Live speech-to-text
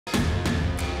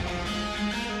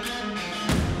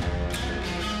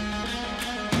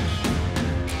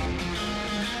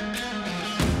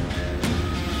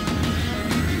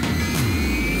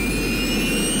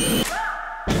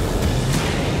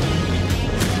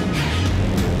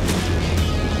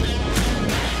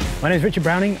My name is Richard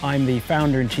Browning. I'm the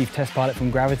founder and chief test pilot from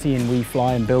Gravity, and we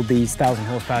fly and build these 1,000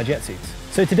 horsepower jet suits.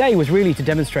 So today was really to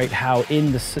demonstrate how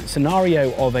in the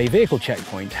scenario of a vehicle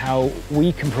checkpoint, how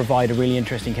we can provide a really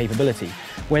interesting capability.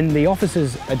 When the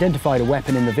officers identified a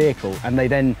weapon in the vehicle and they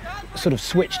then sort of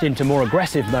switched into more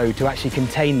aggressive mode to actually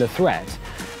contain the threat,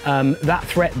 that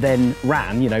threat then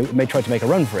ran, may try to make a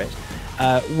run for it.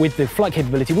 With the flight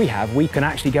capability we have, we can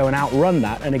actually go and outrun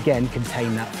that and again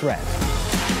contain that threat.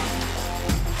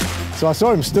 So I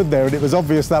saw him stood there and it was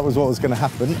obvious that was what was going to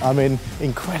happen. I mean,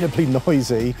 incredibly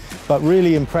noisy, but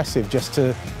really impressive just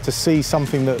to see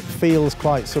something that feels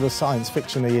quite sort of science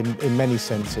fiction-y in many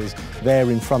senses there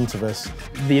in front of us.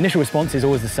 The initial response is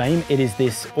always the same. It is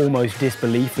this almost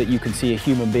disbelief that you can see a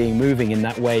human being moving in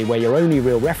that way, where your only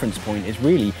real reference point is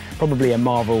really probably a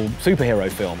Marvel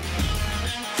superhero film.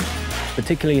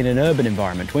 Particularly in an urban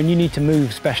environment, when you need to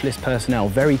move specialist personnel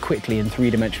very quickly in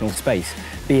three-dimensional space,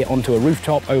 be it onto a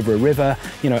rooftop, over a river,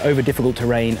 over difficult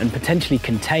terrain, and potentially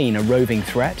contain a roving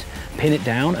threat, pin it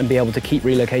down and be able to keep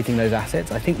relocating those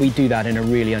assets, I think we do that in a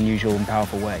really unusual and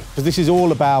powerful way. Because this is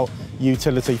all about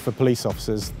utility for police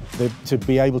officers, to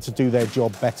be able to do their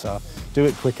job better, do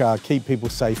it quicker, keep people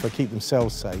safer, keep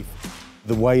themselves safe.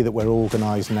 The way that we're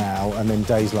organised now, and then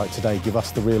days like today, give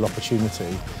us the real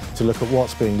opportunity to look at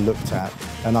what's being looked at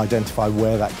and identify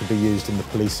where that could be used in the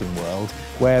policing world,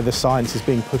 where the science is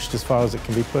being pushed as far as it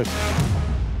can be pushed.